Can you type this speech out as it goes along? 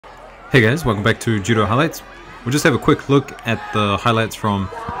Hey guys, welcome back to Judo Highlights. We'll just have a quick look at the highlights from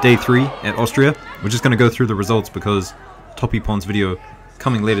day 3 at Austria. We're just going to go through the results because Toppy Pond's video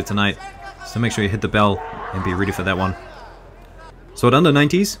coming later tonight. So make sure you hit the bell and be ready for that one. So at under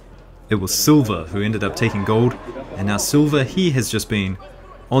 90s, it was Silva who ended up taking gold. And now Silva, he has just been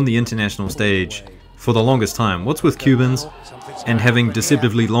on the international stage for the longest time. What's with Cubans and having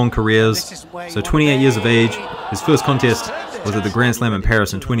deceptively long careers? So 28 years of age, his first contest was at the Grand Slam in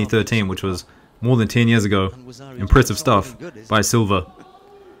Paris in 2013, which was more than 10 years ago. Impressive stuff by Silva.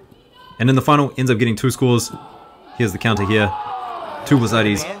 And in the final, ends up getting 2 scores. Here's the counter here. 2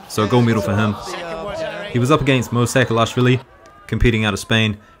 Wasadis, so a gold medal for him. He was up against Mo Sakalashvili, competing out of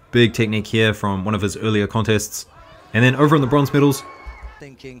Spain. Big technique here from one of his earlier contests. And then over in the bronze medals,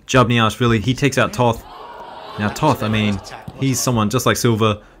 Jabniashvili, he takes out Toth. Now Toth, I mean, he's someone just like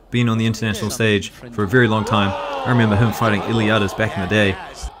Silva, been on the international stage for a very long time. I remember him fighting Iliadis back in the day.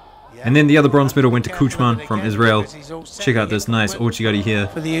 And then the other bronze medal went to Kuchman from Israel. Check out this nice Ochigari here.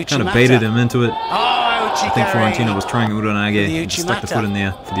 Kind of baited him into it. I think Florentino was trying Uranage and stuck the foot in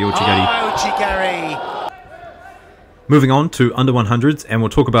there for the Ochigari. Moving on to under 100s, and we'll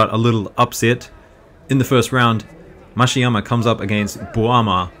talk about a little upset. In the first round, Mashiyama comes up against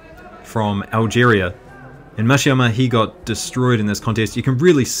Bouama from Algeria. And Mashiyama, he got destroyed in this contest. You can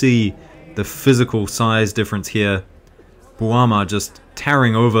really see the physical size difference here. Bouama just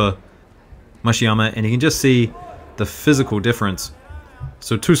towering over Mashiyama, and you can just see the physical difference.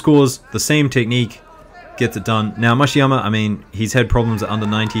 So 2 scores, the same technique, gets it done. Now Mashiyama, I mean, he's had problems at under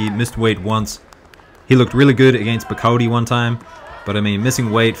 90, missed weight once. He looked really good against Bakaudi one time, but I mean,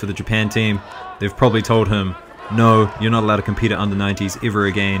 missing weight for the Japan team, they've probably told him, no, you're not allowed to compete at under 90s ever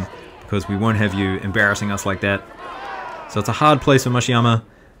again, because we won't have you embarrassing us like that. So it's a hard place for Mashiyama.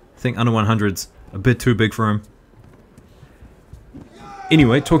 I think under 100's a bit too big for him.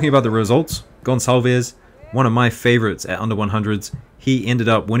 Anyway, talking about the results, Gonçalves, one of my favorites at under 100's, he ended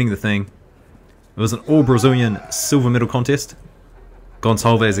up winning the thing. It was an all-Brazilian silver medal contest.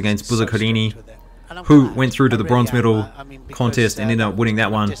 Gonçalves against Buzzacarini, who went through to the bronze medal contest and ended up winning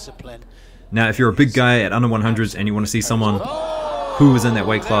that one. Now, if you're a big guy at under 100's and you want to see someone who is in that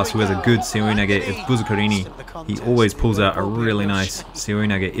weight class who has a good seoinage, it's Buzzacarini. He always pulls out a really nice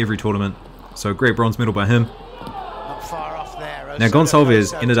seoinage every tournament. So great bronze medal by him. Now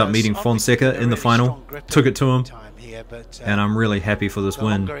Gonçalves ended up meeting Fonseca in the final, took it to him, and I'm really happy for this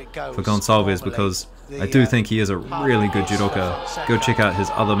win for Gonçalves because I do think he is a really good judoka. Go check out his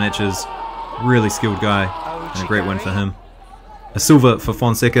other matches. Really skilled guy, and a great win for him. A silver for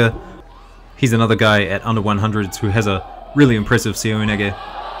Fonseca. He's another guy at under 100s who has a really impressive seoinage.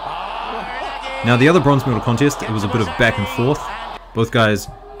 Now the other bronze medal contest, it was a bit of back and forth. Both guys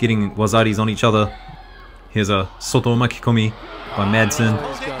getting wasadis on each other. Here's a soto makikomi by Madsen.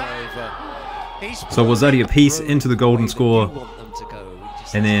 So wasadi apiece into the golden score.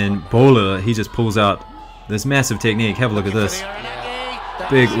 And then Bowler, he just pulls out this massive technique. Have a look at this.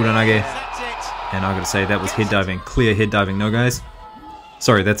 Big uranage. And I gotta say, that was head diving. Clear head diving, no guys?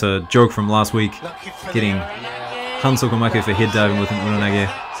 Sorry, that's a joke from last week. Getting Hansokomake for head diving with an uranage.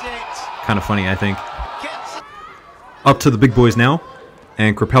 Kind of funny, I think. Up to the big boys now.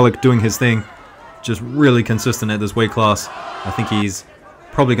 And Krapalik doing his thing. Just really consistent at this weight class. I think he's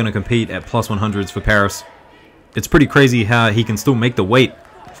probably going to compete at plus 100s for Paris. It's pretty crazy how he can still make the weight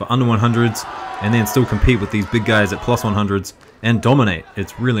for under 100s and then still compete with these big guys at plus 100s and dominate.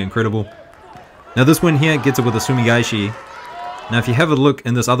 It's really incredible. Now this win here gets it with a sumigaishi. Now if you have a look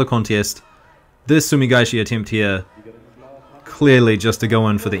in this other contest, this sumigaishi attempt here, clearly just to go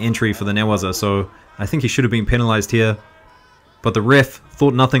in for the entry for the newaza, so I think he should have been penalized here. But the ref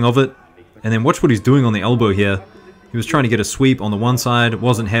thought nothing of it. And then watch what he's doing on the elbow here. He was trying to get a sweep on the one side, it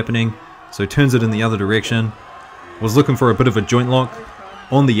wasn't happening, so he turns it in the other direction. Was looking for a bit of a joint lock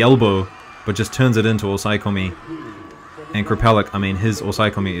on the elbow, but just turns it into osaikomi. And Krapalik, I mean, his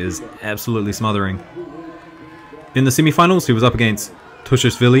osaikomi is absolutely smothering. In the semifinals, he was up against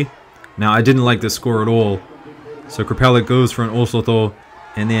Tushishvili. Now, I didn't like this score at all. So Krapalik goes for an osoto,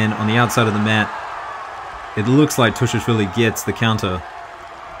 and then on the outside of the mat, it looks like Tushishvili gets the counter.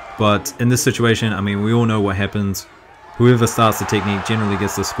 But in this situation, I mean, we all know what happens. Whoever starts the technique generally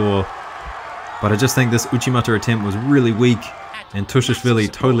gets the score. But I just think this Uchimata attempt was really weak, and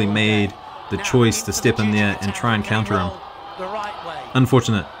Tushishvili totally made the choice to step in there and try and counter him.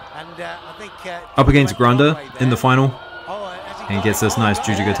 Unfortunate. Up against Granda in the final, and he gets this nice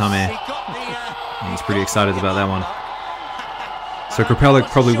Jujigatame. And he's pretty excited about that one. So Krapalik,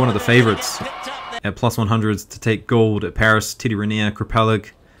 probably one of the favorites at plus 100s to take gold at Paris. Teddy Raniere,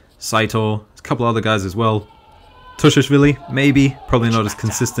 Krapalik, Saito, a couple other guys as well. Tushishvili, maybe, probably not as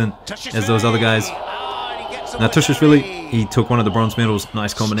consistent as those other guys. Now Tushishvili, he took one of the bronze medals,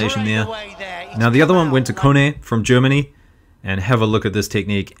 nice combination there. Now the other one went to Kone from Germany, and have a look at this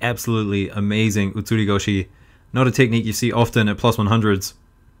technique, absolutely amazing Utsurigoshi. Not a technique you see often at plus 100s.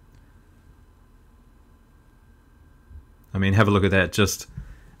 I mean, have a look at that, just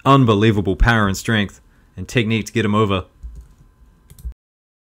unbelievable power and strength and technique to get him over.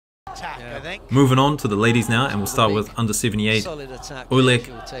 Moving on to the ladies now, and we'll start with under 78.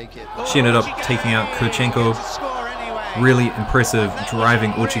 Oleg, she ended up taking out Kurchenko. Really impressive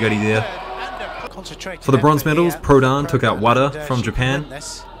driving Ochigari there. For the bronze medals, Prodan took out Wada from Japan.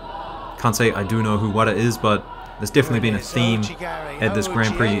 Can't say I do know who Wada is, but there's definitely been a theme at this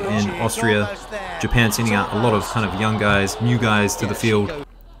Grand Prix in Austria. Japan sending out a lot of kind of young guys, new guys to the field.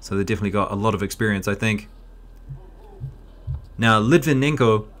 So they definitely got a lot of experience, I think. Now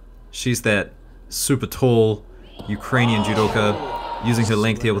Litvinenko, she's that super tall Ukrainian judoka, using her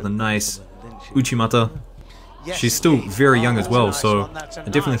length here with a nice uchimata. She's still very young as well, so I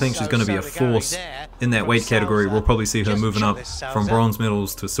definitely think she's going to be a force in that weight category. We'll probably see her moving up from bronze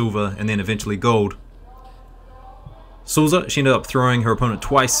medals to silver and then eventually gold. Souza, she ended up throwing her opponent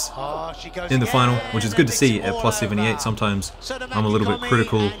twice in the final, which is good to see at plus 78. Sometimes I'm a little bit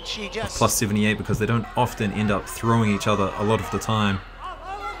critical of plus 78 because they don't often end up throwing each other a lot of the time.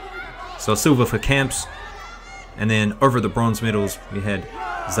 So silver for Camps, and then over the bronze medals we had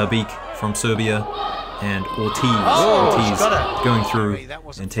Zabik from Serbia and Ortiz going through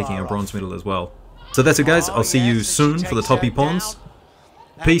and taking a bronze medal as well. So that's it guys, I'll see you soon for the top Ippons.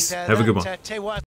 Peace, have a good one.